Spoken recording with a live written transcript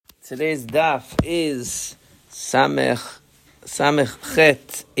Today's daf is Samech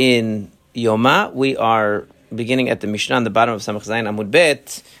Chet in Yoma. We are beginning at the Mishnah on the bottom of Samech Zayin Amud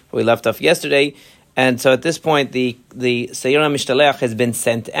Bet, where we left off yesterday. And so at this point, the Seir HaMishtaleach has been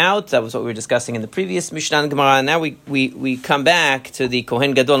sent out. That was what we were discussing in the previous Mishnah and Gemara. And now we come back to the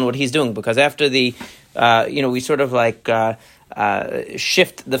Kohen Gadol and what he's doing. Because after the, we sort of like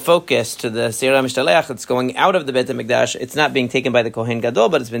shift the focus to the Seir HaMishtaleach. It's going out of the Beit HaMikdash. It's not being taken by the Kohen Gadol,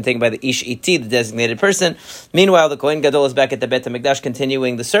 but it's been taken by the Ish Iti, the designated person. Meanwhile, the Kohen Gadol is back at the Beit HaMikdash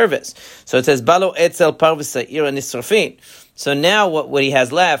continuing the service. So it says, Balo Etzel Parvis Seir Nisrafin. So now what he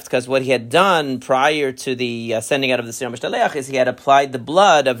has left, because what he had done prior to the sending out of the Seir HaMishtaleach is he had applied the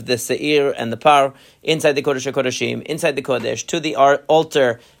blood of the Seir and the Par inside the Kodesh HaKodeshim, inside the Kodesh, to the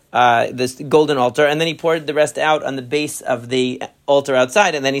altar, this golden altar, and then he poured the rest out on the base of the altar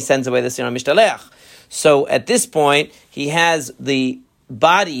outside, and then he sends away the Seir HaMishtaleach. So at this point, he has the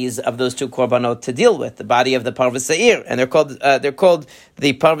bodies of those two korbanot to deal with, the body of the Parvis Seir, and they're called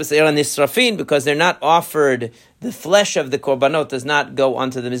the Parvis Seir and Nisrafin because they're not offered. The flesh of the korbanot does not go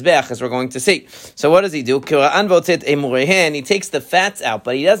onto the mizbeach, as we're going to see. So what does he do? He takes the fats out,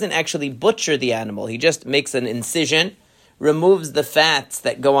 but he doesn't actually butcher the animal. He just makes an incision, removes the fats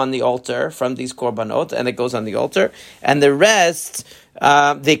that go on the altar from these korbanot, and it goes on the altar, and the rest,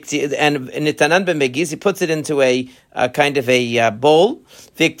 and nitanan b'megiz, he puts it into a kind of a bowl,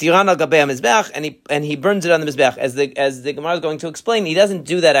 v'iktiran al gabei mizbeach, and he burns it on the mizbeach. As the Gemara is going to explain, he doesn't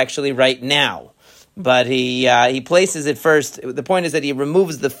do that actually right now. But he places it first. The point is that he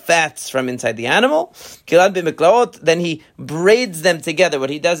removes the fats from inside the animal. Then he braids them together. What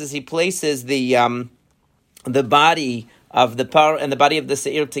he does is he places the body of the par and the body of the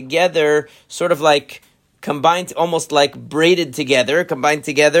seir together, sort of like combined, almost like braided together, combined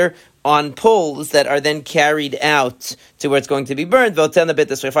together on poles that are then carried out to where it's going to be burned.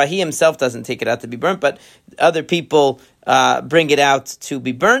 He himself doesn't take it out to be burnt, but other people bring it out to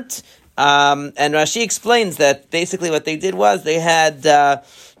be burnt. And Rashi explains that basically what they did was they had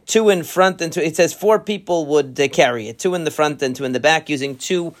two in front and two. It says 4 people would carry it, 2 in the front and 2 in the back, using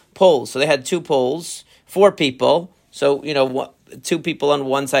 2 poles. So they had 2 poles, 4 people. So 2 people on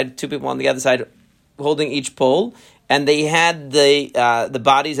one side, 2 people on the other side, holding each pole. And they had the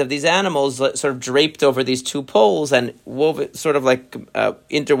bodies of these animals sort of draped over these 2 poles and woven, sort of like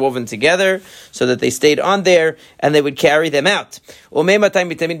interwoven together, so that they stayed on there, and they would carry them out. And we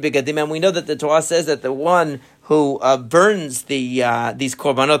know that the Torah says that the one who burns these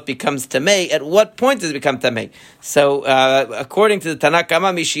korbanot becomes tamei. At what point does it become tamei? So according to the Tanakh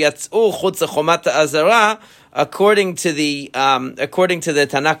Kama, mishiyatz'u chutz chomat ha'azara. According to the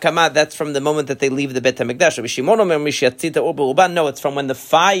Tanakh Kama, that's from the moment that they leave the Beit HaMikdash. No, it's from when the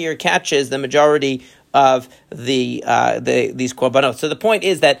fire catches the majority of these korbanot. So the point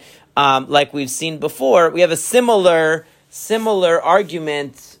is that, like we've seen before, we have a similar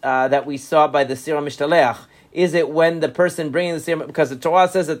argument that we saw by the Seir HaMishtaleach. Is it when the person bringing the Seir, because the Torah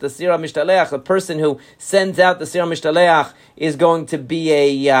says that the Seir HaMishtaleach, the person who sends out the Seir HaMishtaleach, is going to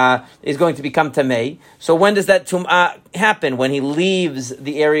become tamei. So when does that tum'ah happen? When he leaves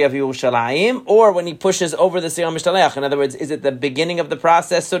the area of Yerushalayim, or when he pushes over the Seir HaMishtaleach? In other words, is it the beginning of the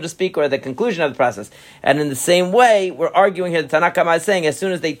process, so to speak, or the conclusion of the process? And in the same way, we're arguing here, the Tanakh Kama is saying, as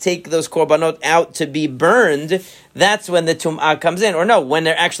soon as they take those korbanot out to be burned, that's when the tum'ah comes in. Or no, when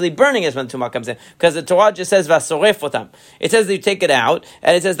they're actually burning is when the tum'ah comes in. Because the Torah just says, vasoref otam. It says that you take it out,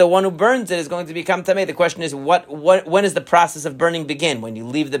 and it says the one who burns it is going to become tamei. The question is, when does the process of burning begin? When you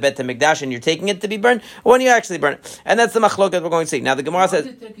leave the Beit HaMikdash and you're taking it to be burned, or when you actually burn it? And that's the machlok that we're going to see. Now the Gemara says,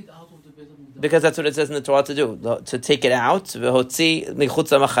 because that's what it says in the Torah to do, to take it out,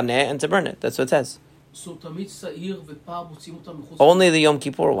 and to burn it. That's what it says. Only the Yom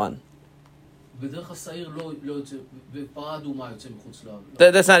Kippur one. That's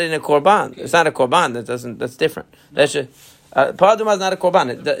not in a korban. It's not a korban. That's different. That's Paraduma is not a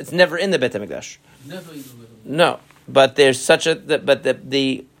korban. It's never in the Beit HaMikdash. Never in the Beit HaMikdash. No, but there's these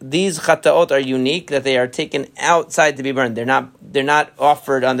chataot are unique that they are taken outside to be burned. They're not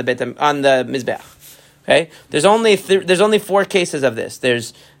offered on the mizbeach. Okay, there's only 4 cases of this.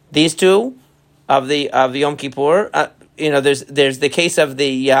 There's these 2 of the Yom Kippur. There's the case of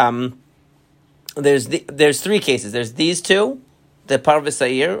the. There's 3 cases. There's these 2, the Parvis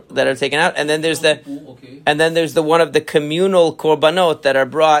Seir that are taken out, and then there's the one of the communal korbanot that are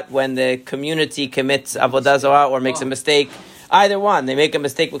brought when the community commits avodah zarah or makes a mistake Either one, they make a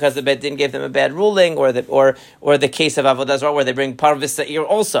mistake because the Bet Din gave them a bad ruling, or the case of Avodah Zarah where they bring Parvis Sa'ir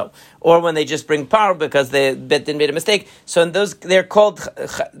also, or when they just bring Par because the Bet Din made a mistake. So in those they're called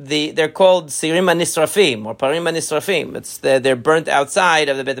Sirim Nisrafim or Parim Nisrafim. They're burnt outside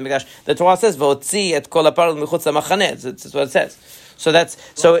of the Bet Hamikdash. The Torah says Votzi et kol hapar michutz hamachaneh. That's what it says. So that's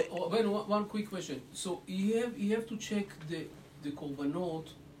so. One quick question. So you have to check the korbanot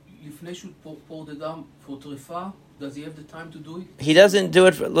לפני שהוא pour the dam for trefa. Does he have the time to do it? He doesn't do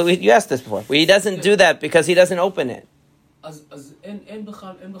it. You asked this before. He doesn't do that because he doesn't open it.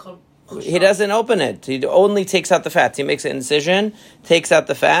 He doesn't open it. He only takes out the fats. He makes an incision, takes out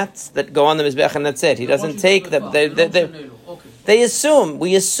the fats that go on the mizbech, and that's it. He doesn't take them.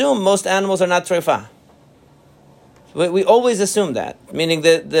 We assume most animals are not trefa. We always assume that, meaning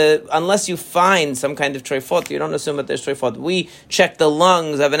unless you find some kind of treifot, you don't assume that there's treifot. We check the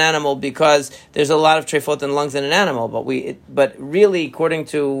lungs of an animal because there's a lot of treifot in lungs in an animal, but really, according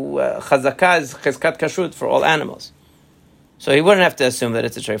to Chazakah, is cheskat kashrut for all animals. So he wouldn't have to assume that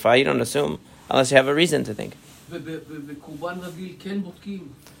it's a treifah. You don't assume unless you have a reason to think.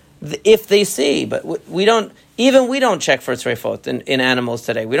 If they see, but we don't. Even we don't check for treifot in animals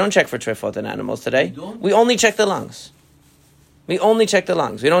today. We don't check for treifot in animals today. We only check the lungs. We don't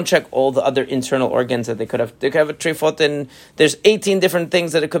check all the other internal organs that they could have. They could have a treifot in. There's 18 different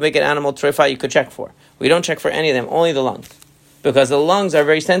things that it could make an animal treifah you could check for. We don't check for any of them. Only the lungs, because the lungs are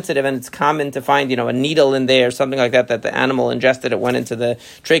very sensitive, and it's common to find a needle in there or something like that the animal ingested. It went into the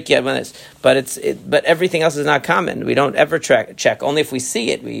trachea. But everything else is not common. We don't ever check. Only if we see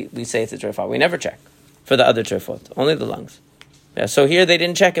it, we say it's a treifah. We never check for the other treifot, only the lungs. Yeah, so here they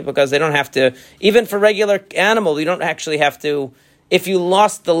didn't check it because they don't have to. Even for regular animal, you don't actually have to. If you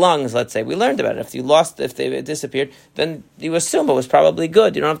lost the lungs, let's say, we learned about it. If they disappeared, then you assume it was probably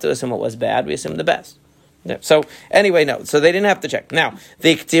good. You don't have to assume it was bad. We assume the best. Yeah. So anyway, no. So they didn't have to check. Now,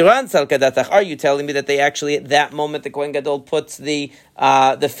 the Ktiran Salkadatach, are you telling me that they actually at that moment the Kohen Gadol puts the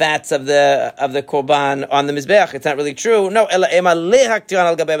fats of the korban on the mizbeach? It's not really true. No, rather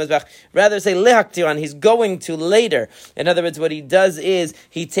say lehaktiran. He's going to later. In other words, what he does is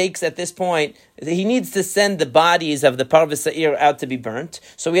he takes at this point. He needs to send the bodies of the parvis sa'ir out to be burnt.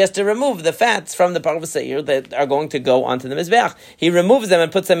 So he has to remove the fats from the parvis sa'ir that are going to go onto the mizbeach. He removes them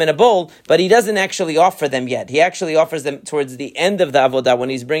and puts them in a bowl, but he doesn't actually offer them yet. He actually offers them towards the end of the avodah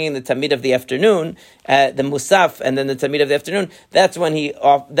when he's bringing the tamid of the afternoon, the musaf, and then the tamid of the afternoon. That's when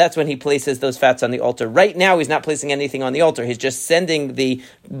he places those fats on the altar. Right now, he's not placing anything on the altar. He's just sending the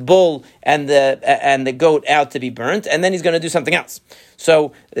bull and the goat out to be burnt, and then he's going to do something else.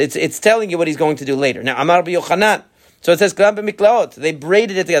 So it's telling you what he's going to do later. Now, Amar Rabbi Yochanan. So it says they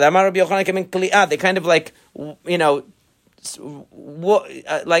braided it together. Amar Rabbi Yochanan came in kli'at. They kind of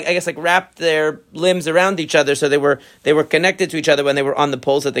wrapped their limbs around each other, so they were connected to each other when they were on the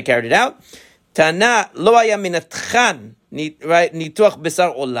poles that they carried it out. Tana lo haya minatchan, right? Nituach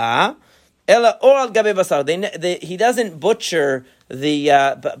besar olah, ela or al gabe basar. He doesn't butcher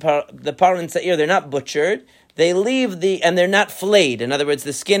the par and sa'ir. They're not butchered. They leave and they're not flayed. In other words,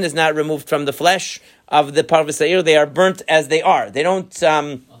 the skin is not removed from the flesh of the par v'sa'ir. They are burnt as they are. They don't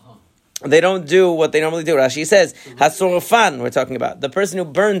do what they normally do. Rashi says, hasorfan, we're talking about. The person who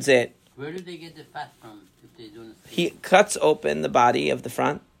burns it. Where do they get the fat from if they don't? He cuts open the body of the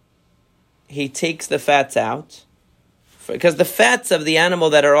front. He takes the fats out. Because the fats of the animal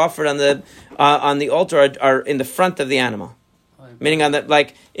that are offered on the altar are in the front of the animal. Meaning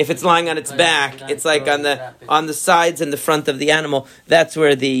if it's lying on its back, it's like on the sides and the front of the animal. That's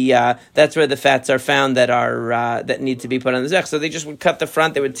where the fats are found that need to be put on the zech. So they just would cut the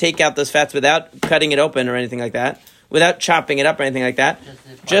front. They would take out those fats without cutting it open or anything like that, without chopping it up or anything like that.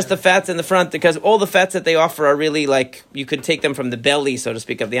 Just the fats in the front, because all the fats that they offer are really you could take them from the belly, so to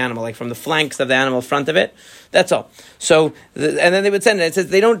speak, of the animal, like from the flanks of the animal, front of it. That's all. So, and then they would send it. It says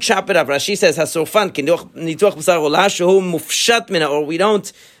they don't chop it up. Rashi says, "Hasofan nituach b'sar olah shehu mufshat mina," or we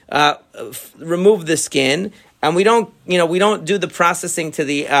don't remove the skin. And we don't do the processing to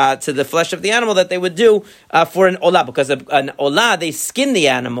the flesh of the animal that they would do for an olah, because an olah, they skin the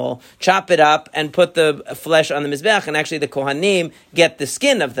animal, chop it up, and put the flesh on the mizbeach, and actually the kohanim get the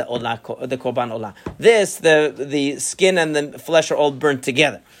skin of the olah, the korban olah. The skin and the flesh are all burnt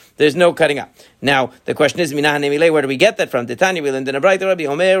together. There's no cutting up. Now the question is, where do we get that from? Titani, we learned in a brighter Rabbi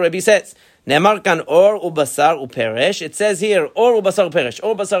Omer. Rabbi says, Ne'emar kan or ubasar uperesh. It says here, or ubasar uperesh.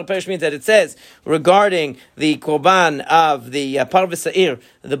 Or ubasar uperesh means that it says regarding the korban of the parvis sa'ir,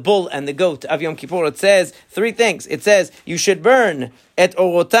 the bull and the goat of Yom Kippur, it says three things. It says you should burn et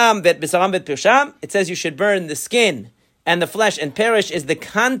orotam vet besaram vet pirsham. It says you should burn the skin and the flesh, and perish is the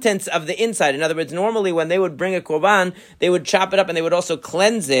contents of the inside. In other words, normally when they would bring a korban, they would chop it up and they would also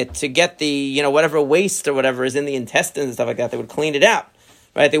cleanse it to get the, whatever waste or whatever is in the intestines and stuff like that. They would clean it out.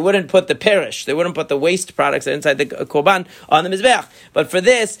 Right? They wouldn't put the perish, they wouldn't put the waste products inside the korban on the mizbeach. But for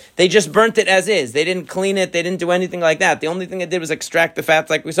this, they just burnt it as is. They didn't clean it, they didn't do anything like that. The only thing they did was extract the fats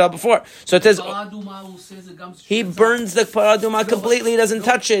like we saw before. So it says, he burns the paraduma completely, he doesn't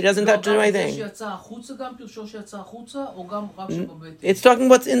touch it, he doesn't touch anything. It's talking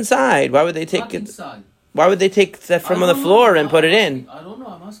what's inside. Why would they take it? Why would they take that from on the floor and put it in? I don't know,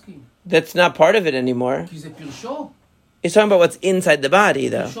 I'm asking. That's not part of it anymore. It's talking about what's inside the body,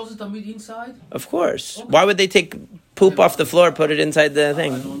 though. Shows it inside? Of course. Okay. Why would they take poop off the floor, put it inside the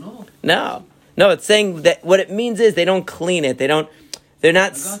thing? I don't know. No. It's saying that what it means is they don't clean it. They're not,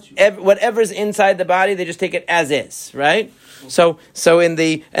 whatever's inside the body, they just take it as is, right? Okay. So and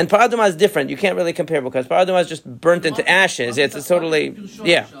paraduma is different. You can't really compare because paraduma is just burnt into ashes. It's totally,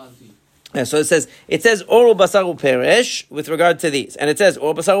 yeah. Yeah, so it says oru basaru perish with regard to these, and it says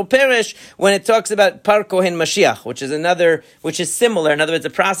oru basaru perish when it talks about par kohen Mashiach, which is similar. In other words, the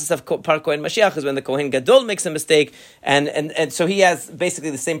process of par kohen Mashiach is when the kohen gadol makes a mistake, and so he has basically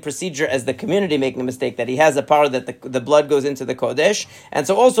the same procedure as the community making a mistake, that he has a par that the blood goes into the kodesh, and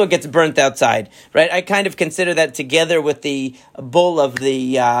so also it gets burnt outside. Right? I kind of consider that together with the bull of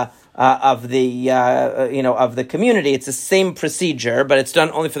the community. It's the same procedure, but it's done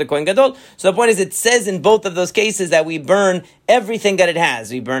only for the Kohen Gadol. So the point is, it says in both of those cases that we burn everything that it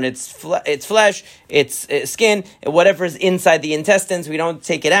has. We burn its flesh, its skin, whatever is inside the intestines. We don't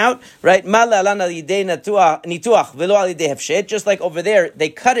take it out, right? Just like over there, they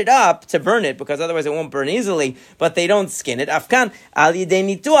cut it up to burn it because otherwise it won't burn easily, but they don't skin it. In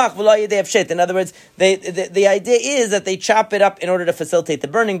other words, the idea is that they chop it up in order to facilitate the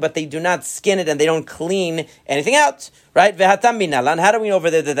burning, but they do not skin it and they don't clean anything out. Right? How do we know over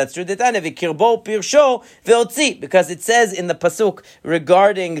there that that's true? Because it says in the pasuk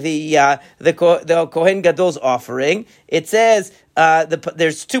regarding the Kohen Gadol's offering, it says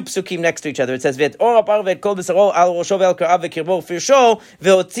there's two psukim next to each other. It says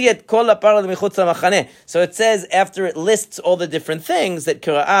so it says after it lists all the different things that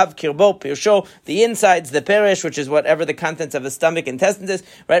kira'av, kirbo, pirsho, the insides, the perish, which is whatever the contents of the stomach, intestines is,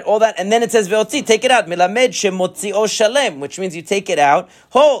 right? All that, and then it says ve'otzi, take it out, milamed shemotzio shalem, which means you take it out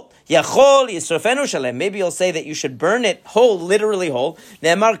whole. Yachol yisrofenu shalem. Maybe you'll say that you should burn it whole, literally whole.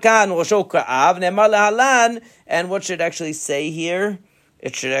 Ne'emar kan rosho ka'av, ne'emar lahalan. And what should it actually say here?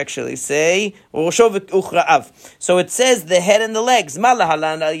 It should actually say rosho v'uchra'av. So it says the head and the legs. Ma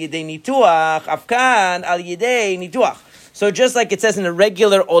lahalan al yidei nituach, afkan al yidei nituach. So just like it says in a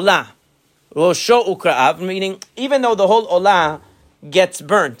regular olah, rosho ukra'av, meaning even though the whole olah gets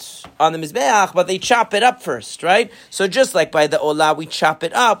burnt on the mizbeach, but they chop it up first, right? So just like by the olah, we chop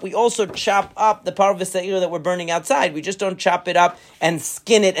it up, we also chop up the part of the seir that we're burning outside. We just don't chop it up and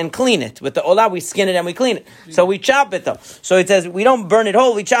skin it and clean it. With the olah, we skin it and we clean it. So we chop it though. So it says we don't burn it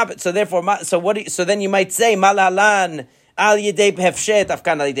whole, we chop it. So therefore, so then you might say malalan al yedei hefshet,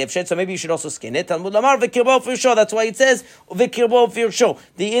 afkan al yedei hefshet. So maybe you should also skin it. Talmud lamar v'kirbo firsho. That's why it says v'kirbo firsho.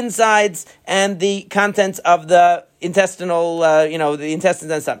 The insides and the contents of the intestinal, the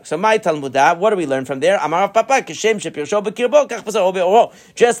intestines and stomach. So my Talmudah, what do we learn from there? Amar Rav Papa, kishem shepirsho b'kirbo, kach basar be'oro.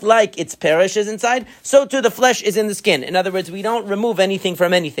 Just like its perish is inside, so too the flesh is in the skin. In other words, we don't remove anything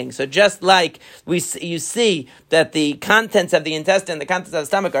from anything. So just like you see that the contents of the intestine, the contents of the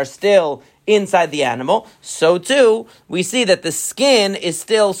stomach are still inside the animal, so too we see that the skin is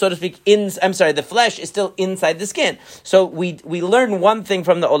still, so to speak, the flesh is still inside the skin. So we learn one thing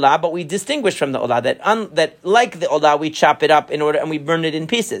from the olah, but we distinguish from the olah that like the olah we chop it up and we burn it in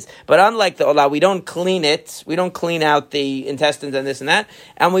pieces. But unlike the olah, we don't clean it, we don't clean out the intestines and this and that,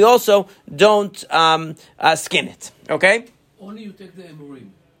 and we also don't skin it. Okay? Only you take the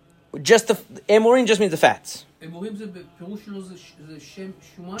emurim. Just the emurim just means the fats.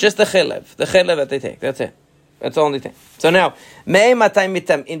 Just the chilev that they take. That's it. That's the only thing. So now, when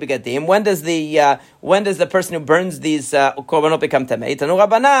does the person who burns these korbanot become tamei?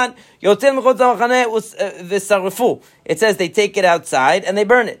 It says they take it outside and they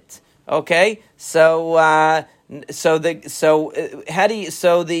burn it. Okay, we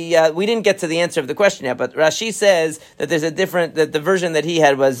didn't get to the answer of the question yet, but Rashi says that there's that the version that he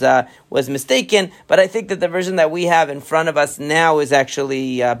had was mistaken, but I think that the version that we have in front of us now is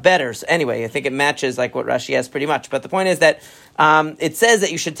actually better. So anyway, I think it matches like what Rashi has pretty much. But the point is that it says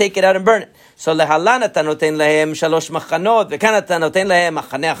that you should take it out and burn it. So lehalan ata noten lahem shalosh machanot, v'kan ata noten lahem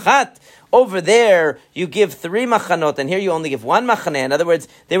machane achat. Over there, you give 3 machanot, and here you only give 1 machaneh. In other words,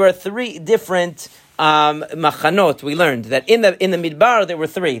 there were 3 different machanot, we learned that in the Midbar there were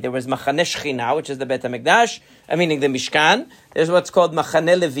three. There was Machane Shechina, which is the Bet HaMikdash, meaning the Mishkan. There's what's called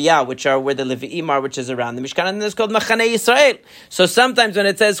Machane Leviyah, which are where the Levi'im are, which is around the Mishkan, and there's called Machane Yisrael. So sometimes when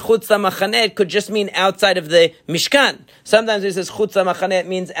it says Chutz HaMachane, it could just mean outside of the Mishkan. Sometimes it says Chutz HaMachane, it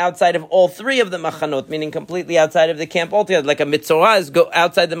means outside of all three of the Machanot, meaning completely outside of the camp altogether. Like a Mitzorah is go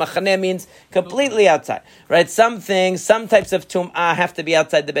outside the Machane means completely outside, right? Some types of Tum'ah have to be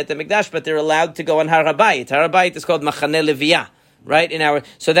outside the Bet HaMikdash, but they're allowed to go on Har HaBayit. Har HaBayit is called Machane Leviyah. Right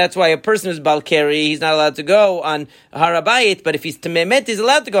so that's why a person who's Balkari, he's not allowed to go on Har HaBayit, but if he's Tememet, he's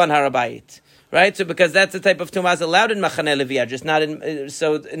allowed to go on Har HaBayit. Right, so because that's the type of tumah is allowed in Machane Leviyah, just not in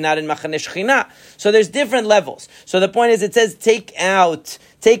Machane Shechina. So there's different levels. So the point is, it says take it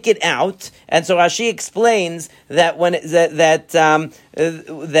out, and so Rashi explains that when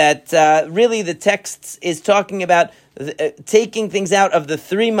really the text is talking about taking things out of the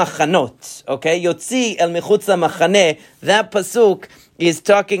three machanot. Okay, Yotzi el Mechutz HaMachane. That pasuk is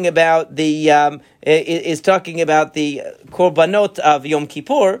talking about the korbanot of Yom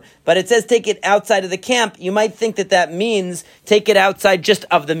Kippur, but it says take it outside of the camp. You might think that means take it outside just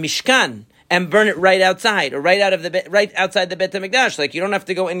of the Mishkan and burn it right outside, or right outside the Bet HaMikdash. Like, you don't have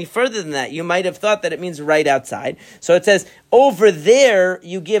to go any further than that. You might have thought that it means right outside. So it says, over there,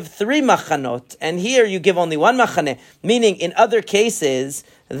 you give three machanot, and here you give only one machane. Meaning, in other cases,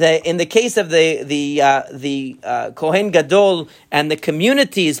 in the case of the Kohen Gadol and the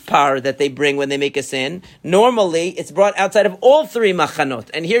community's par that they bring when they make a sin, normally it's brought outside of all three machanot.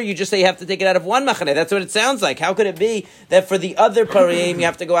 And here you just say you have to take it out of one machane. That's what it sounds like. How could it be that for the other parim you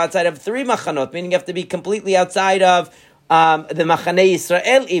have to go outside of three machanot, meaning you have to be completely outside of the Machane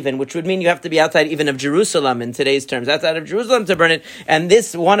Yisrael even, which would mean you have to be outside even of Jerusalem in today's terms, outside of Jerusalem to burn it. And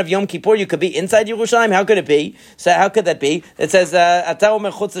this one of Yom Kippur, you could be inside Yerushalayim. How could it be? So how could that be? It says, Ata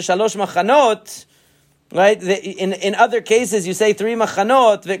omer chutz shalosh machanot. Right? In other cases, you say three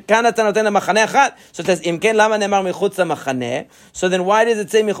machanot. So it says, Im ken lama nemar mechutz machane. So then why does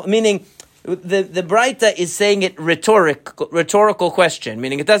it say, meaning, the Braita is saying it rhetorical question,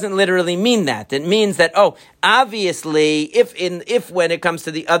 meaning it doesn't literally mean that. It means that, obviously, if when it comes to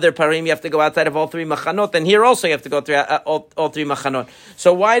the other parim, you have to go outside of all three machanot, then here also you have to go through all three machanot.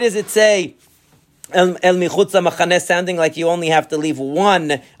 So why does it say El michutz machane, sounding like you only have to leave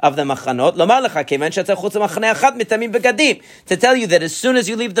one of the machanot? To tell you that as soon as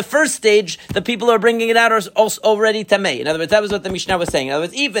you leave the first stage, the people who are bringing it out are also already tamei. In other words, that was what the Mishnah was saying. In other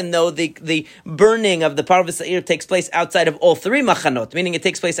words, even though the burning of the Parvus Sa'ir takes place outside of all three machanot, meaning it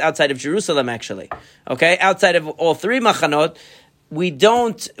takes place outside of Jerusalem, actually. Okay? Outside of all three machanot,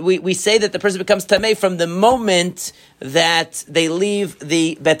 we say that the person becomes tamei from the moment that they leave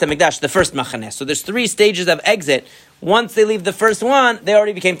the Bet HaMikdash, the first machaneh. So there's three stages of exit. Once they leave the first one, they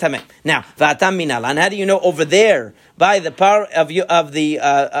already became tamei. Now, v'atam minalan. How do you know over there by the power of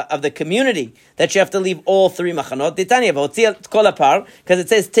the community that you have to leave all three machanot? Because it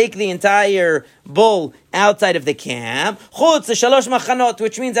says take the entire bull outside of the camp. Chutz shalosh machanot,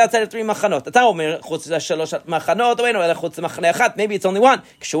 which means outside of three machanot. Maybe it's only one.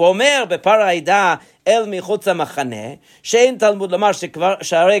 אל מחוץ המחנה, שאין תלמוד לומר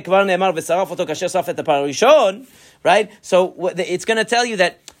שהרי כבר נאמר ושרף אותו כאשר שרף את הפר הראשון, right? So it's going to tell you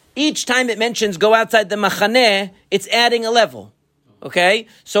that each time it mentions go outside the machane, it's adding a level. Okay,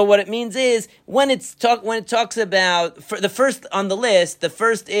 so what it means is when it talks about the first on the list, the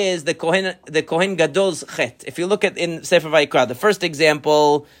first is the Kohen Gadol's chet. If you look at in Sefer Vayikra, the first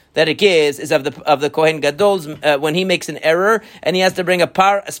example that it gives is of the Kohen Gadol's when he makes an error and he has to bring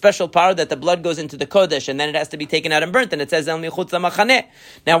a special par that the blood goes into the kodesh and then it has to be taken out and burnt, and it says El michutz machane.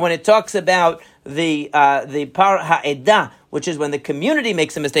 Now, when it talks about the par ha'edah, which is when the community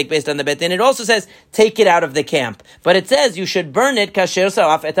makes a mistake based on the bet din, it also says take it out of the camp. But it says you should burn it kasher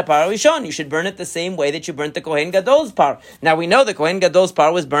saraf et par rishon. You should burn it the same way that you burnt the Kohen Gadol's par. Now we know the Kohen Gadol's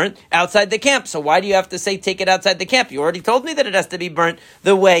par was burnt outside the camp. So why do you have to say take it outside the camp? You already told me that it has to be burnt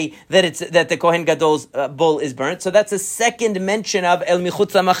the way that the Kohen Gadol's bull is burnt. So that's a second mention of el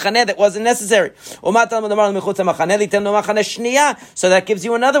michutz machane that wasn't necessary. So that gives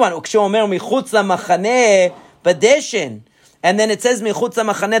you another one. Badeshin. And then it says michutz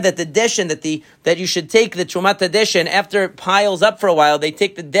machane that the deshin that you should take the trumat deshin after it piles up for a while. They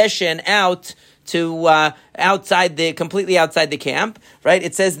take the deshin out to completely outside the camp, right?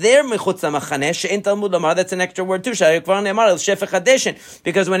 It says there michutz machane she'en talmud lomar. That's an extra word too.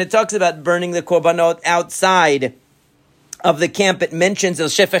 Because when it talks about burning the korbanot outside of the camp, it mentions El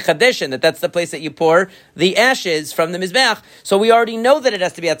Shefech Hadeshin, that's the place that you pour the ashes from the Mizbeach. So we already know that it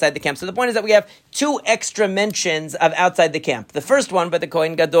has to be outside the camp. So the point is that we have two extra mentions of outside the camp. The first one by the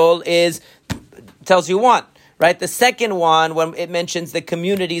Kohen Gadol is tells you one. Right? The second one, when it mentions the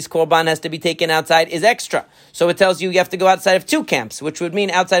community's korban has to be taken outside, is extra. So it tells you have to go outside of 2 camps, which would mean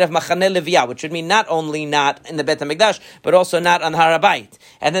outside of Machaneh Leviyah, which would mean not only not in the Beit HaMikdash, but also not on Har HaBayit.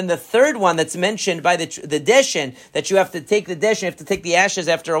 And then the third one that's mentioned by the Deshin, that you have to take the Deshin, you have to take the ashes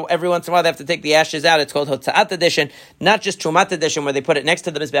after every once in a while, they have to take the ashes out. It's called Hotza'at Deshin, not just Trumat Deshin, where they put it next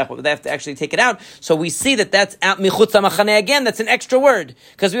to the Mizbeach, but they have to actually take it out. So we see that that's out Michutz HaMachaneh again, that's an extra word,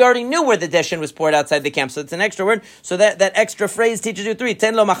 because we already knew where the Deshin was poured outside the camp, so it's an extra word. So that extra phrase teaches you 3.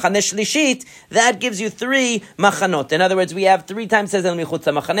 Ten lo machaneh shlishit. That gives you 3 machanot. In other words, we have 3 times says el michutz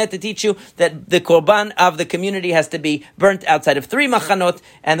machaneh to teach you that the korban of the community has to be burnt outside of 3 machanot,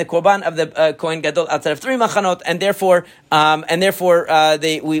 and the korban of the Kohen Gadol outside of 3 machanot, and therefore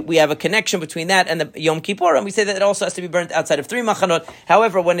we have a connection between that and the Yom Kippur, and we say that it also has to be burnt outside of 3 machanot.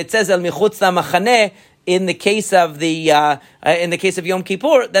 However, when it says el michutz machaneh, in the case of Yom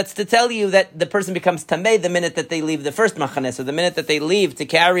Kippur, that's to tell you that the person becomes tamei the minute that they leave the first machaneh. So the minute that they leave to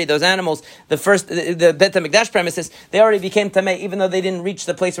carry those animals, the Beit HaMikdash premises, they already became tamei, even though they didn't reach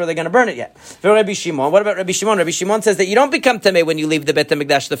the place where they're going to burn it yet. Rabbi Shimon, what about Rabbi Shimon? Rabbi Shimon says that you don't become tamei when you leave the Beit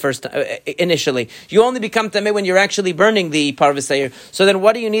HaMikdash the first initially. You only become tamei when you're actually burning the parvus hayir. So then,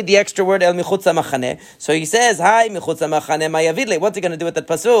 what do you need the extra word el michutz machaneh? So he says, "Hi michutz machaneh mayavidle." What's he going to do with that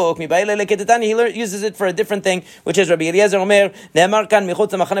pasuk? He uses it for a different thing, which is Rabbi Eliezer Omer, Ne'emar kan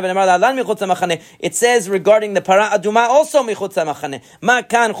michutz ha'machaneh v'ne'emar la'alan michutz ha'machaneh. It says regarding the para aduma also michutz ha'machaneh. Ma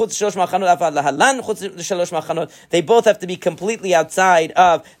kan chutz shalosh machanot afad lahalan chutz shalosh machanot. They both have to be completely outside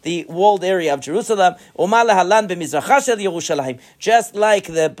of the walled area of Jerusalem. Uma lahalan b'mizracha shel Yerushalayim. Just like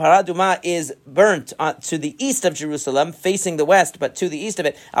the para aduma is burnt to the east of Jerusalem, facing the west, but to the east of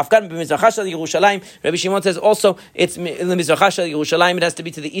it. Afkan b'mizracha shel Yerushalayim. Rabbi Shimon says also it's l'mizracha shel Yerushalayim. It has to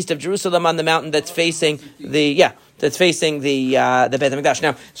be to the east of Jerusalem on the mountain that's facing that's facing the Beit HaMikdash.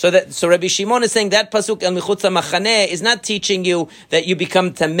 Now, so Rabbi Shimon is saying that pasuk el michutz machaneh is not teaching you that you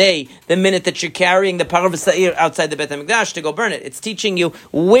become tamei the minute that you're carrying the parvus hayir outside the Beit HaMikdash to go burn it. It's teaching you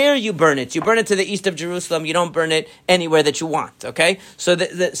where you burn it. You burn it to the east of Jerusalem. You don't burn it anywhere that you want. Okay, so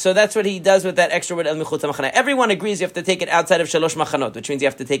that's what he does with that extra word el michutz machaneh. Everyone agrees you have to take it outside of shalosh machanot, which means you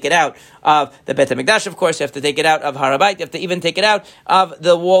have to take it out of the Beit HaMikdash. Of course, you have to take it out of Har HaBayit. You have to even take it out of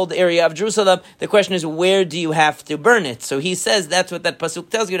the walled area of Jerusalem. The question is, where do you have to burn it? So he says that's what that pasuk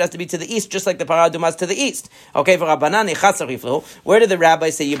tells you. It has to be to the east, just like the para aduma is to the east. Okay, for Rabbanan, where do the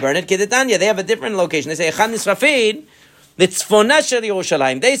rabbis say you burn it? Kedetanya, they have a different location. They say Echan Nisrafid, the tzfona shel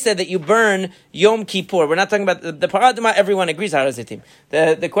Yerushalayim. They said that you burn Yom Kippur. We're not talking about the para aduma. Everyone agrees.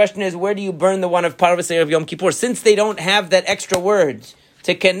 The question is, where do you burn the one of parvus hayir of Yom Kippur? Since they don't have that extra word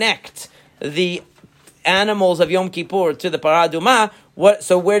to connect the animals of Yom Kippur to the para aduma,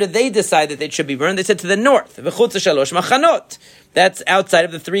 so where did they decide that it should be burned? They said to the north. V'chutz shalosh machanot. That's outside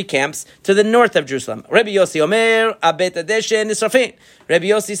of the 3 camps to the north of Jerusalem. Rabbi Yossi Omer, abet adeshen nisrafin. Rabbi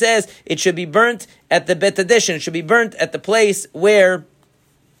Yossi says it should be burnt at the bet adeshen. It should be burnt at the place where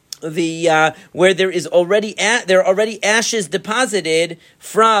where there are already ashes deposited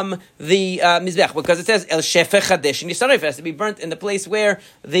from the mizbech, because it says el shefech hadeshin yisaref. It has to be burnt in the place where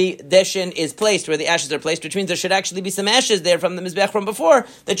the deshin is placed, where the ashes are placed, which means there should actually be some ashes there from the mizbech from before,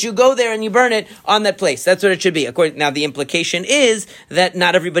 that you go there and you burn it on that place. That's what it should be. Now the implication is that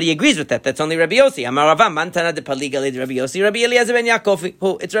not everybody agrees with that. That's only Rabbi Yossi. Amar Rava mantana de paliga led Rabbi Yossi. Rabbi Eliezer ben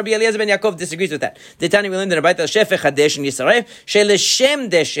Yaakov. It's Rabbi Eliezer ben Yaakov disagrees with that. The Tani we learned in the Rabbi el shefech hadeshin yisaref shelishem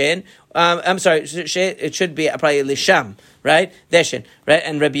deshin. I'm sorry, it should be probably Lisham, right? Deshin, right?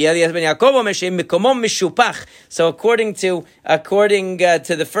 And Rabbi Eliezer ben Yaakov Meshem Mikomom Mishupach. So according to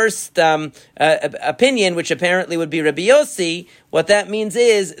the first opinion, which apparently would be Rabbi Yossi, what that means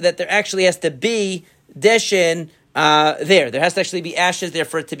is that there actually has to be Deshin there. There has to actually be ashes there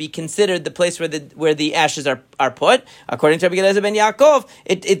for it to be considered the place where the ashes are put. According to Rabbi Eliezer ben Yaakov,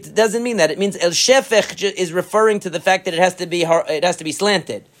 it doesn't mean that. It means El Shefech is referring to the fact that it has to be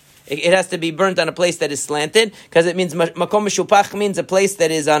slanted. It has to be burnt on a place that is slanted, because it means makom meshupach means a place that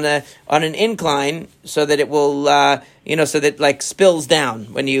is on an incline, so that it will so that like spills down.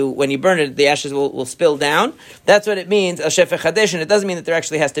 When you burn it, the ashes will spill down. That's what it means, a shefech hadesh, and it doesn't mean that there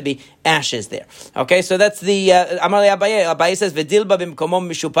actually has to be ashes there. Okay, so that's the Amar Abaye. Abaye says v'dilba b'mkomom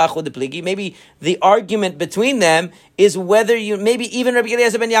mishupach u'depligi. Maybe the argument between them is whether maybe even Rabbi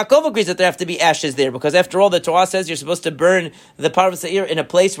Eliezer ben Yaakov agrees that there have to be ashes there, because after all, the Torah says you're supposed to burn the parvus hayir in a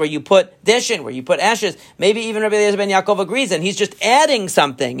place where you put deshin, where you put ashes. Maybe even Rabbi Eliezer ben Yaakov agrees, and he's just adding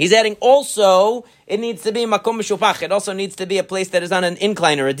something. He's adding also, it needs to be makom mishupach. It also needs to be a place that is on an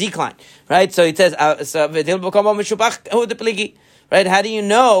incline or a decline, right? So it says, right? How do you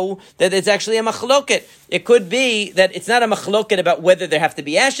know that it's actually a machloket? It could be that it's not a machloket about whether there have to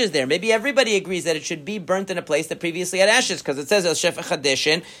be ashes there. Maybe everybody agrees that it should be burnt in a place that previously had ashes, because it says El Shefach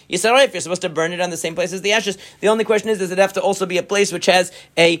Hadeshin Yisarayif. You're supposed to burn it on the same place as the ashes. The only question is, does it have to also be a place which has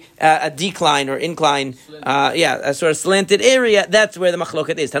a decline or incline, a sort of slanted area? That's where the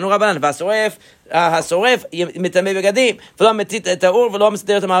machloket is. Tanu Rabbanan v'asoref hasoref mitamei begadim v'lo metit et ha'ur v'lo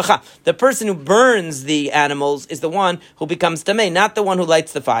meseder et ha'malacha. The person who burns the animals is the one who becomes tamei, not the one who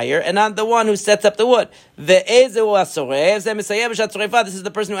lights the fire, and not the one who sets up the wood. This is the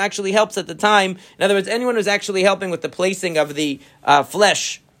person who actually helps at the time. In other words, anyone who's actually helping with the placing of the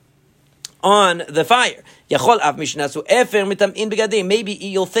flesh on the fire. Maybe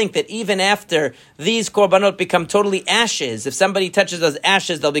you'll think that even after these korbanot become totally ashes, if somebody touches those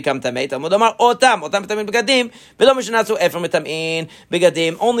ashes, they'll become tamei.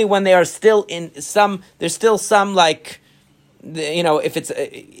 Only when they are still in some, there's still some if it's,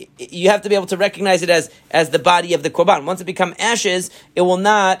 you have to be able to recognize it as the body of the korban. Once it becomes ashes, it will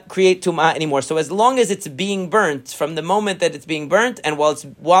not create tumah anymore. So as long as it's being burnt, from the moment that it's being burnt, and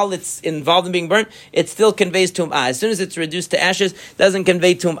while it's involved in being burnt, it still conveys tumah. As soon as it's reduced to ashes, it doesn't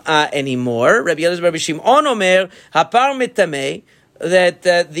convey tumah anymore. Rabbi Elazar, Rabbi Shimon Omer, hapar mitamei, that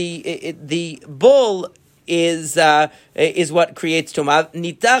the bull is what creates tumah.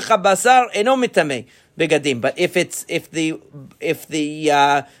 Nitach habasar eno mitamei begadim. But if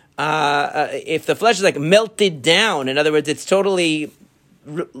the flesh is like melted down, in other words, it's totally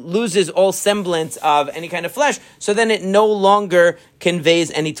loses all semblance of any kind of flesh, so then it no longer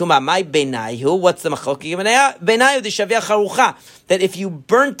conveys any tumah. My benayu, what's the machloki? Benayu the shavia charucha, that if you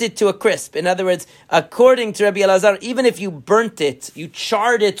burnt it to a crisp, in other words, according to Rabbi Elazar, even if you burnt it, you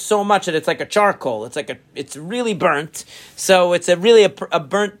charred it so much that it's like a charcoal. It's really burnt. So it's really a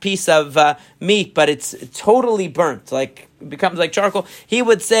burnt piece of meat, but it's totally burnt, like it becomes like charcoal. He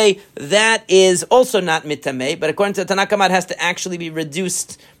would say that is also not mitamei, but according to Tanna Kamma, it has to actually be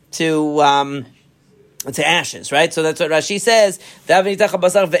reduced to ashes, right? So that's what Rashi says. According to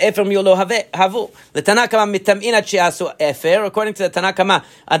the Tanna Kamma,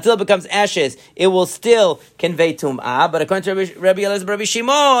 until it becomes ashes, it will still convey tum'ah. But according to Rabbi Elazar, Rabbi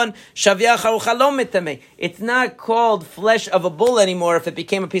Shimon, shavia charucha lo mitamei. It's not called flesh of a bull anymore if it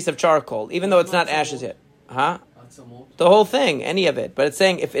became a piece of charcoal, even though it's not ashes yet. The whole thing, any of it. But it's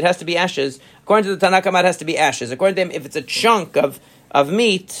saying if it has to be ashes, according to the Tanna Kamma, it has to be ashes. According to him, if it's a chunk of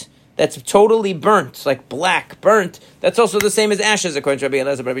meat that's totally burnt, like black burnt, that's also the same as ashes, according to Rabbi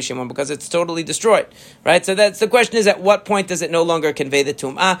Elazar, Rabbi Shimon, because it's totally destroyed, right? So that's the question: is at what point does it no longer convey the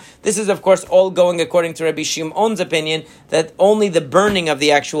tum'ah? This is, of course, all going according to Rabbi Shimon's opinion that only the burning of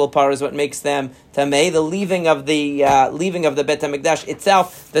the actual par is what makes them tamei. The leaving of the Bet Hamikdash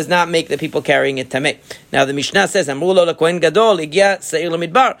itself does not make the people carrying it tamei. Now the Mishnah says, "Amru lo leKohen Gadol igia seir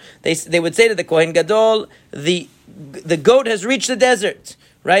lemidbar." They would say to the Kohen Gadol, the goat has reached the desert.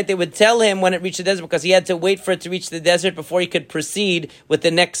 Right? They would tell him when it reached the desert because he had to wait for it to reach the desert before he could proceed with the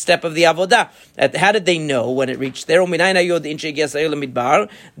next step of the avodah. How did they know when it reached there? They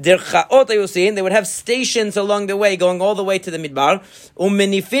would have stations along the way, going all the way to the midbar.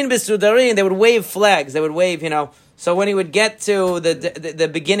 They would wave flags. They would wave, So when he would get to the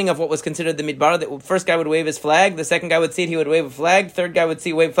beginning of what was considered the midbar, the first guy would wave his flag, the second guy would see it, he would wave a flag, third guy would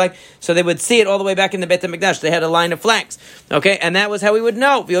see wave a flag. So they would see it all the way back in the Bet HaMikdash. They had a line of flags. Okay, and that was how we would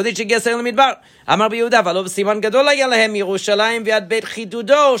know. There's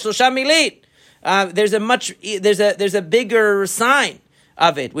a bigger sign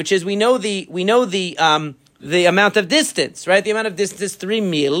of it, which is we know the amount of distance, right? The amount of distance is 3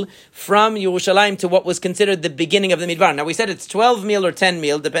 mil from Yerushalayim to what was considered the beginning of the midbar. Now we said it's 12 mil or 10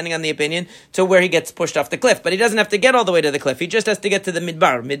 mil, depending on the opinion, to where he gets pushed off the cliff. But he doesn't have to get all the way to the cliff. He just has to get to the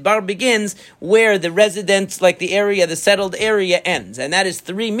midbar. Midbar begins where the residence, like the area, the settled area ends. And that is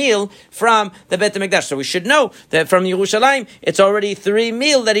 3 mil from the Bet HaMikdash. So we should know that from Yerushalayim, it's already 3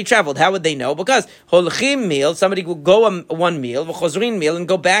 mil that he traveled. How would they know? Because Holchim mil, somebody will go 1 mil, V'chozrin mil, and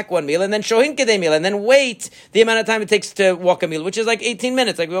go back 1 mil, and then Shohin Kedei mil, and then wait the amount of time it takes to walk a meal, which is like 18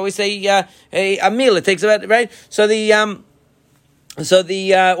 minutes. Like we always say, a meal, it takes about, right? So I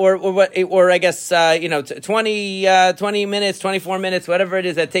guess 20 minutes, 24 minutes, whatever it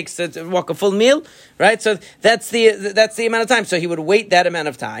is that takes to walk a full meal, right? So that's the amount of time. So he would wait that amount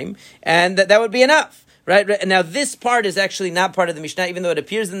of time, and that would be enough. Right? Now, this part is actually not part of the Mishnah, even though it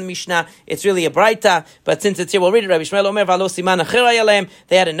appears in the Mishnah. It's really a Braita, but since it's here, we'll read it. Rabbi Shmuel Omer v'alo siman acher haya lahem.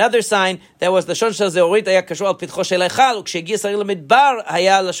 They had another sign that was Lashon shel Zeorit haya kashor al pitcho shel Eichal ukshegiya Saril lemidbar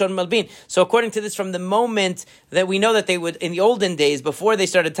haya Lashon malbin. So according to this, from the moment that we know that they would, in the olden days, before they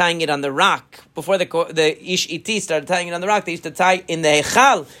started tying it on the rock, before the Ish Iti started tying it on the rock, they used to tie in the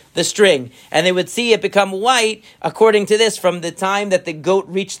Eichal the string, and they would see it become white, according to this, from the time that the goat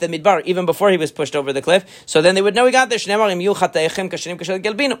reached the midbar, even before he was pushed over the cliff. So then they would know he got there. So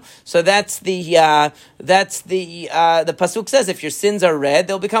that's the pasuk says, if your sins are red,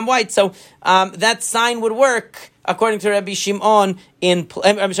 they'll become white. So that sign would work according to Rabbi Shimon according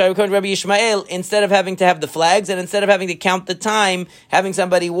to Rabbi Yishmael, instead of having to have the flags and instead of having to count the time, having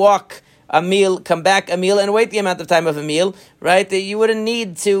somebody walk a meal, come back a meal, and wait the amount of time of a meal, right? That you wouldn't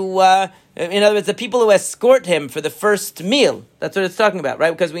need to, in other words, the people who escort him for the first meal, that's what it's talking about, right?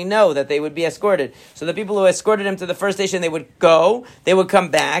 Because we know that they would be escorted. So the people who escorted him to the first station, they would go, they would come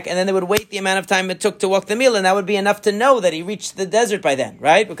back, and then they would wait the amount of time it took to walk the meal, and that would be enough to know that he reached the desert by then,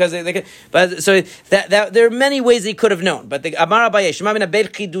 right? Because they could, but so that there are many ways he could have known. But the Amar Abaye, Shema min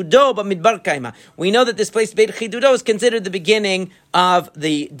Beit Chidudo b'Midbar Kaima. We know that this place Beit Chidudo is considered the beginning of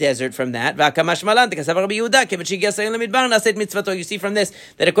the desert from that. You see from this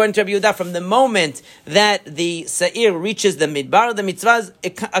that according to Rabbi Yehuda, from the moment that the Sa'ir reaches the Midbar, the mitzvah is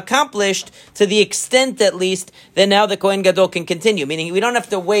accomplished to the extent, at least, that now the Kohen Gadol can continue. Meaning we don't have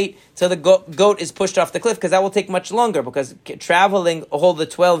to wait till the goat is pushed off the cliff, because that will take much longer, because traveling a whole the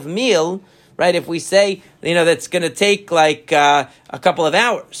 12 meal, right, if we say, that's going to take like a couple of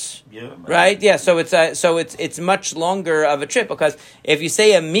hours. Yeah, right? Yeah, so it's much longer of a trip, because if you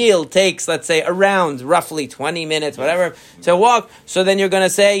say a meal takes, let's say, around roughly 20 minutes, whatever, to walk, so then you're going to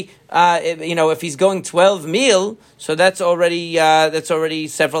say, if he's going 12 meal, so that's already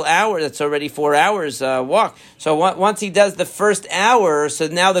several hours, that's already 4 hours walk. So once he does the first hour, so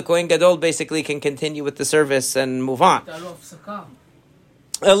now the Kohen Gadol basically can continue with the service and move on.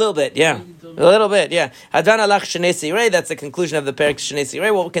 A little bit, yeah. A little bit, yeah. Hadan alach shnei sirei, that's the conclusion of the parak shnei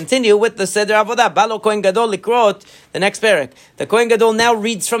sirei. We'll continue with the Seder Avodah. Balo Kohen Gadol likrot, the next parak. The Kohen Gadol now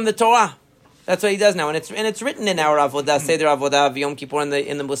reads from the Torah. That's what he does now, and it's written in our Avodah, Seder Avodah of Yom Kippur in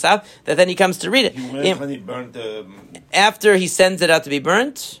the Musaf, that then he comes to read it. When he burnt, after he sends it out to be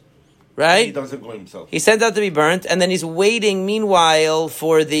burnt, right? He doesn't go himself. He sends out to be burnt, and then he's waiting, meanwhile,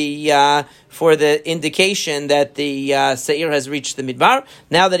 for the indication that the Seir has reached the Midbar.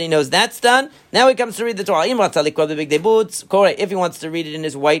 Now that he knows that's done, now he comes to read the Torah. If he wants to read it in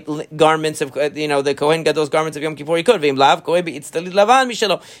his white garments of, the Kohen Gadol's garments of Yom Kippur, he could. He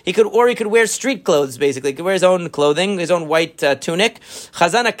could, or he could wear street clothes, basically. He could wear his own clothing, his own white tunic.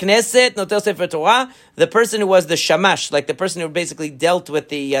 Chazan HaKnesset, Notel Sefer Torah, the person who was the shamash, like the person who basically dealt with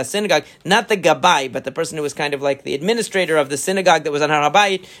the synagogue, not the gabai, but the person who was kind of like the administrator of the synagogue that was on Har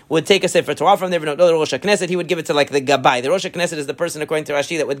HaBayit, would take a Sefer Torah from there. No, the Rosh HaKnesset, he would give it to like the gabai. The Rosh HaKnesset is the person, according to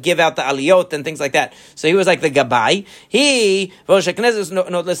Rashi, that would give out the aliyot and things like that. So he was like the gabai. Rosh HaKnesset was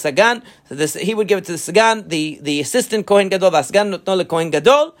not the Sagan. He would give it to the Sagan, the assistant Kohen Gadol, Sagan not le Kohen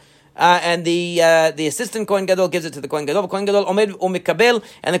Gadol. And the assistant Kohen Gadol gives it to the Kohen Gadol. Kohen Gadol omed umikabel,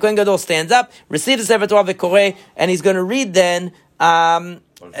 and the Kohen Gadol stands up, receives the Sefer Torah v'koreh, and he's going to read then.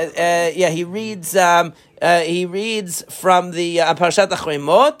 He reads from the Parashat Achrei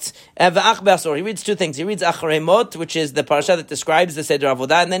Mot, V'ach Be'asor. He reads two things. He reads Achrei Mot, which is the parasha that describes the Seder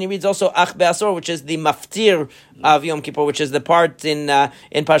Avodah, and then he reads also Ach Be'asor, which is the Maftir of Yom Kippur, which is the part in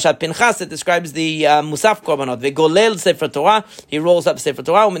Parashat Pinchas that describes the Musaf Korbanot. Ve'golel Sefer Torah. He rolls up Sefer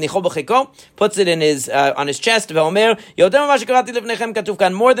Torah, u'menicho b'cheko, puts it in his on his chest. Ve'omer Yodem ma shekarati lefnechem katuv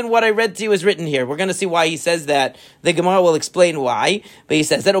kan. More than what I read to you is written here. We're going to see why he says that. The Gemara will explain why, but he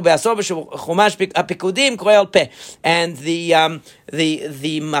says that U'be'asor b'chumash apikudim korei al peh, and the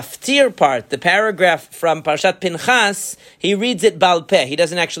maftir part, the paragraph from Parashat Pinchas, he reads it bal peh. He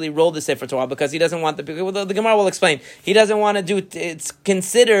doesn't actually roll the Sefer Torah because he doesn't want the Gemara will explain. He doesn't want to do it. It's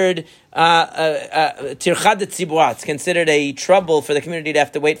considered tirchad tzibura. It's considered a trouble for the community to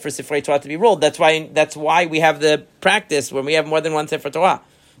have to wait for Sifrei Torah to be rolled. That's why we have the practice when we have more than one Sefer Torah.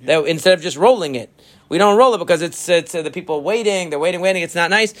 That instead of just rolling it, we don't roll it because it's the people waiting. They're waiting. It's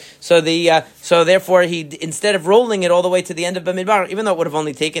not nice. So therefore he, instead of rolling it all the way to the end of Bamidbar, even though it would have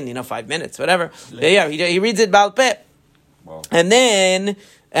only taken 5 minutes, whatever. He reads it Baal Peh. Wow. And then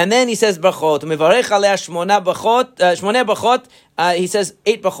he says brachot. Mevarech alei shmona brachot he says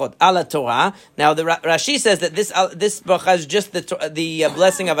 8 brachot ala Torah. Now the Rashi says that this bracha is just the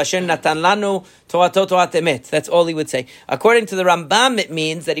blessing of Asher Natan Lanu Torato Torat Emet. That's all he would say. According to the Rambam, it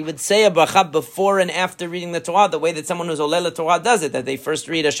means that he would say a bracha before and after reading the Torah, the way that someone who's Olel Torah does it. That they first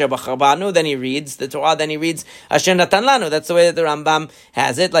read Asher Bachar Banu, then he reads the Torah, then he reads Asher Natan Lanu. That's the way that the Rambam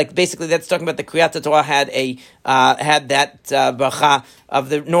has it. Like basically, that's talking about the Kriyat Torah had that bracha of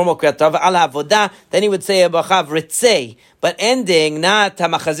the normal Kriyat Torah ala Avodah. Then he would say a bracha of Ritzei, but ending not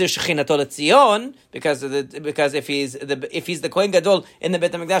Hamachazir Shechinato LeTzion, because if he's the Kohen Gadol in the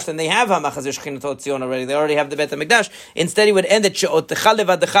Beit HaMikdash, then they have Hamachazir Shechinato LeTzion already. They already have the Beit HaMikdash. Instead, he would end it She'otecha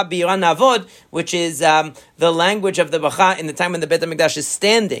Levadecha B'Yiran Navod, which is the language of the bracha in the time when the Beit HaMikdash is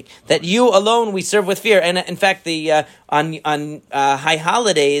standing. That you alone we serve with fear. And in fact, on high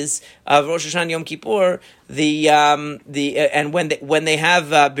holidays of Rosh Hashanah Yom Kippur, and when they have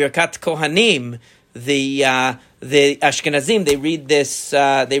Birkat Kohanim, the Ashkenazim, they read this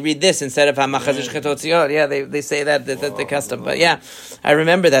instead of Hamachazir Shechinato LeTzion. Yeah, they say that's the custom. But yeah, I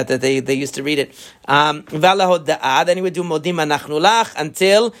remember that they used to read it. Then he would do Modim Anachnu Lach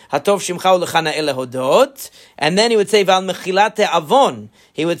until Hatov Shimcha U'Lechana Elehodot, and then he would say Val Mechilat Avon.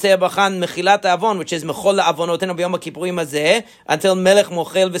 He would say a bracha Mechilat Avon, which is Mechol Avonotenu B'Yom HaKippurim Hazeh, until Melech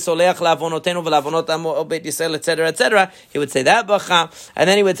Mochel V'Soleach LaAvonotenu V'Lavonot Amo Beit Yisrael, etc., etc. He would say that bracha, and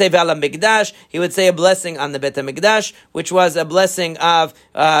then he would say Val HaMikdash. He would say a blessing on the Beit HaMikdash, which was a blessing of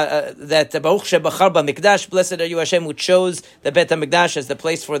that Baruch Shebachar BaMikdash, blessed are you Hashem, who chose the Beit HaMikdash as the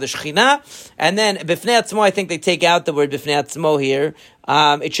place for the Shekhinah. And then Bifnei Atzmo, I think they take out the word Bifnei Atzmo here.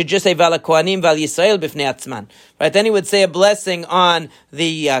 It should just say Val Kohanim Val Yisrael Bifnei Atzman. Right? Then he would say a blessing on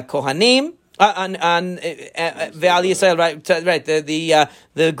the Kohanim. On Val Yisrael, right?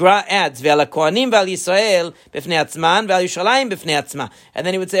 The Gra adds Val Kohanim Val Yisrael Bifnei Atzman Val Yerushalayim Bifnei Atzma, and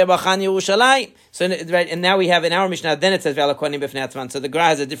then he would say Abachan Yerushalayim. So right, and now we have in our Mishnah. Then it says Val Kohanim Bifnei Atzman. So the Gra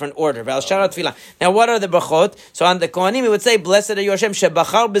has a different order. Val Sharat Tefillah. Now what are the brachot? So on the Kohanim, he would say Blessed are you Hashem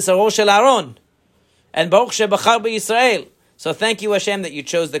Shebachar B'Saro Shel Aaron, and Baruch Shebachar B'Yisrael. So thank you, Hashem, that you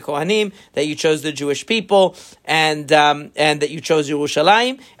chose the Kohanim, that you chose the Jewish people, and that you chose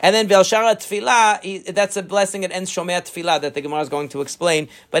Yerushalayim. And then Vel Shara Tefillah, that's a blessing that ends Shomea Tefillah that the Gemara is going to explain.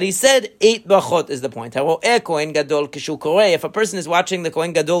 But he said 8 brachot is the point. If a person is watching the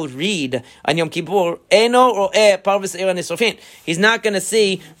Kohen Gadol read on Yom Kippur, he's not going to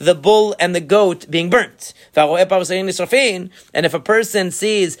see the bull and the goat being burnt. And if a person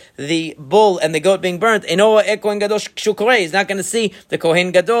sees the bull and the goat being burnt, he's not going to see the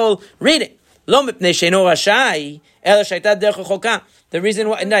Kohen Gadol reading. The reason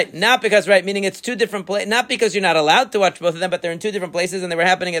why, not because, right, meaning it's two different places, not because you're not allowed to watch both of them, but they're in two different places and they were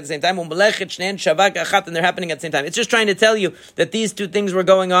happening at the same time. And they're happening at the same time. It's just trying to tell you that these two things were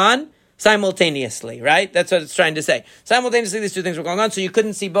going on simultaneously, right? That's what it's trying to say. Simultaneously, these two things were going on, so you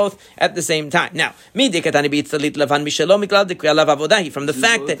couldn't see both at the same time. Now, from the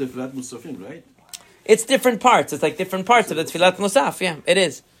fact that right? It's different parts. It's like different parts of the Tfilat Musaf. Yeah, it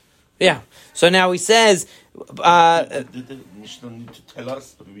is. Yeah. So now he says, Did the Mishnah need to tell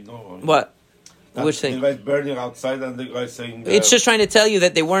us? We know. What? Which thing? The guy burning outside and the guy saying... It's just trying to tell you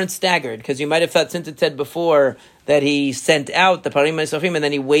that they weren't staggered, because you might have thought, since it said before that he sent out the Parim HaSofim and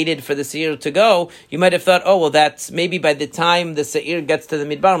then he waited for the Seir to go, you might have thought, oh, well, that's maybe by the time the Seir gets to the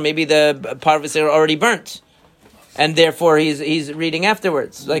Midbar, maybe the Parv Seir already burnt. And therefore, he's reading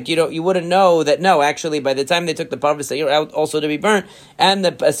afterwards. Like, you wouldn't know that, no, actually, by the time they took the Parv Seir out also to be burnt, and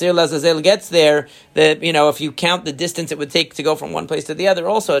the Seir Lazazel gets there, if you count the distance it would take to go from one place to the other,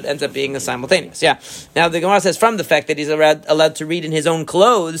 also it ends up being a simultaneous. Yeah. Now, the Gemara says, from the fact that he's allowed to read in his own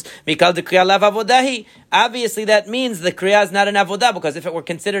clothes, Mikal de Kriya Lav Avodahi, obviously that means the Kriya is not an Avodah, because if it were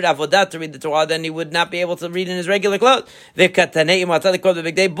considered Avodah to read the Torah, then he would not be able to read in his regular clothes. Boots,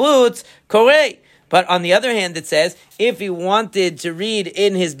 Korei. But on the other hand, it says, if he wanted to read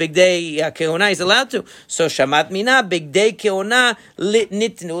in his Bigdei Kehuna, he's allowed to. So, Shamat Mina, Bigdei Kehuna,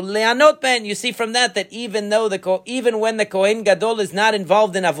 Nitnu Le'anot Ben. You see from that even when the Kohen Gadol is not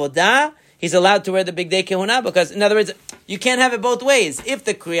involved in Avodah, he's allowed to wear the Bigdei Kehuna, because, in other words, you can't have it both ways. If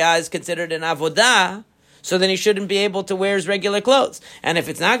the Kriya is considered an Avodah, so then he shouldn't be able to wear his regular clothes. And if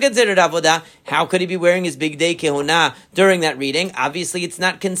it's not considered Avodah, how could he be wearing his Bigdei Kehuna during that reading? Obviously, it's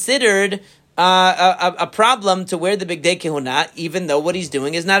not considered a problem to wear the Bigdei Kehuna, even though what he's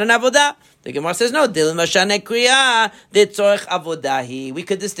doing is not an avodah. The Gemara says, no, Dil Mashane Kriya, de Tzorech Avodahi. We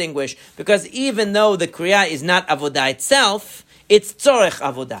could distinguish, because even though the Kriya is not avodah itself, it's Tzorech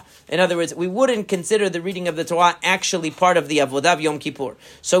Avodah. In other words, we wouldn't consider the reading of the Torah actually part of the avodah of Yom Kippur.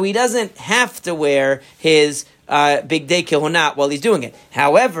 So he doesn't have to wear his Bigdei Kehuna while he's doing it.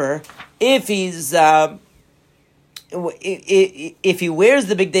 However, if he's if he wears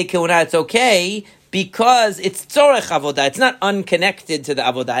the Bigdei Kehuna, it's okay because it's tzorech avodah. It's not unconnected to the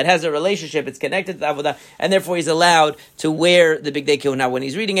avodah. It has a relationship. It's connected to the avodah, and therefore he's allowed to wear the Bigdei Kehuna when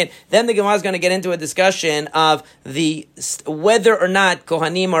he's reading it. Then the Gemara is going to get into a discussion of whether or not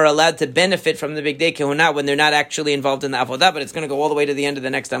Kohanim are allowed to benefit from the Bigdei Kehuna when they're not actually involved in the avodah. But it's going to go all the way to the end of the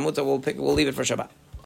next Amud, so we'll leave it for Shabbat.